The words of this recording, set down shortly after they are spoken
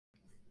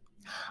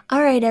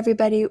All right,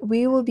 everybody,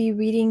 we will be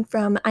reading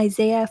from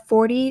Isaiah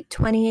 40,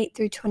 28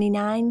 through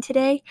 29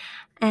 today.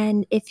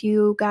 And if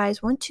you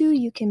guys want to,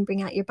 you can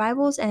bring out your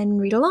Bibles and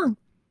read along.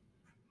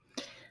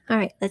 All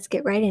right, let's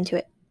get right into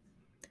it.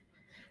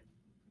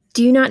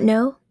 Do you not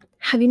know?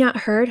 Have you not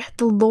heard?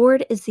 The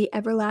Lord is the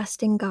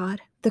everlasting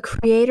God, the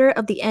creator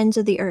of the ends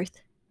of the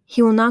earth.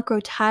 He will not grow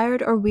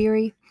tired or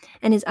weary,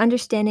 and his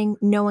understanding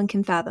no one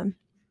can fathom.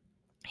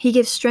 He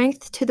gives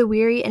strength to the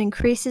weary and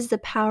increases the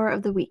power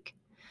of the weak.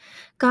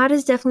 God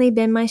has definitely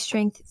been my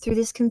strength through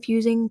this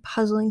confusing,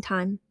 puzzling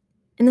time.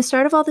 In the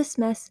start of all this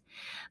mess,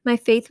 my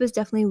faith was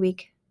definitely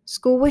weak.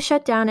 School was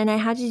shut down and I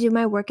had to do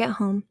my work at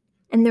home,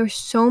 and there was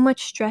so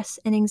much stress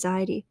and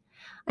anxiety.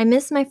 I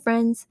missed my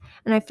friends,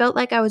 and I felt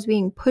like I was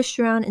being pushed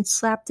around and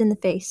slapped in the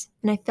face,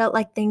 and I felt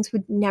like things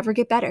would never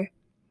get better.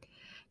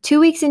 2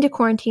 weeks into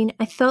quarantine,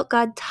 I felt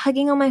God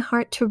tugging on my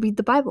heart to read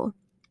the Bible.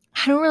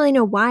 I don't really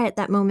know why at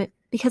that moment,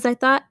 because I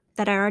thought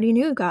that I already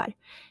knew God,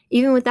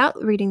 even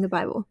without reading the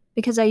Bible,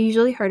 because I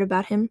usually heard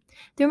about him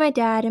through my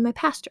dad and my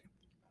pastor.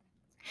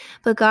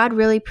 But God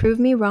really proved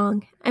me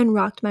wrong and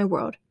rocked my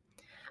world.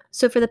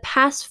 So for the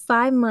past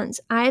 5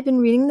 months, I have been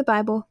reading the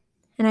Bible,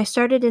 and I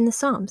started in the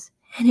Psalms,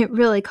 and it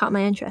really caught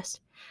my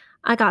interest.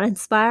 I got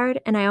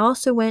inspired, and I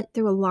also went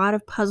through a lot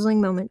of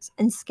puzzling moments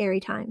and scary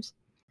times.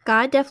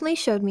 God definitely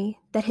showed me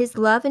that his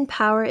love and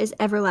power is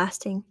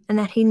everlasting, and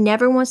that he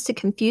never wants to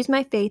confuse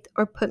my faith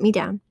or put me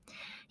down.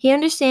 He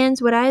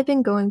understands what I have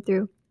been going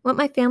through, what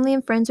my family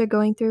and friends are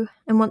going through,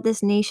 and what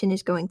this nation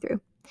is going through.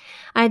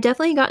 I have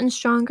definitely gotten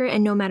stronger,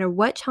 and no matter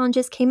what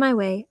challenges came my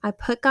way, I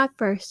put God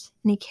first,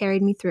 and he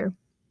carried me through.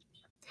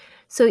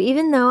 So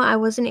even though I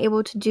wasn't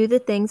able to do the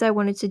things I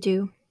wanted to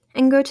do,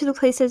 and go to the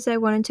places I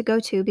wanted to go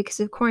to because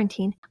of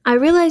quarantine, I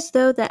realized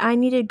though that I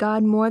needed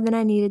God more than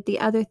I needed the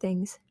other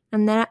things,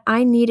 and that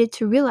I needed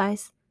to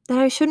realize that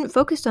I shouldn't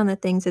focus on the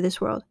things of this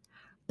world,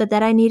 but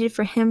that I needed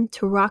for him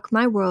to rock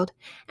my world,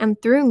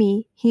 and through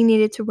me, he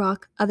needed to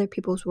rock other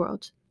people's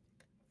worlds.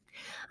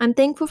 I'm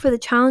thankful for the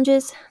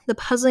challenges, the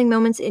puzzling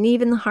moments, and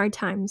even the hard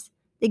times.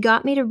 They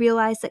got me to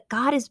realize that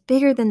God is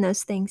bigger than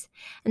those things,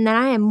 and that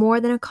I am more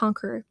than a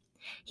conqueror.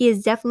 He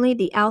is definitely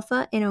the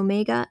Alpha and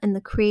Omega and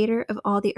the creator of all the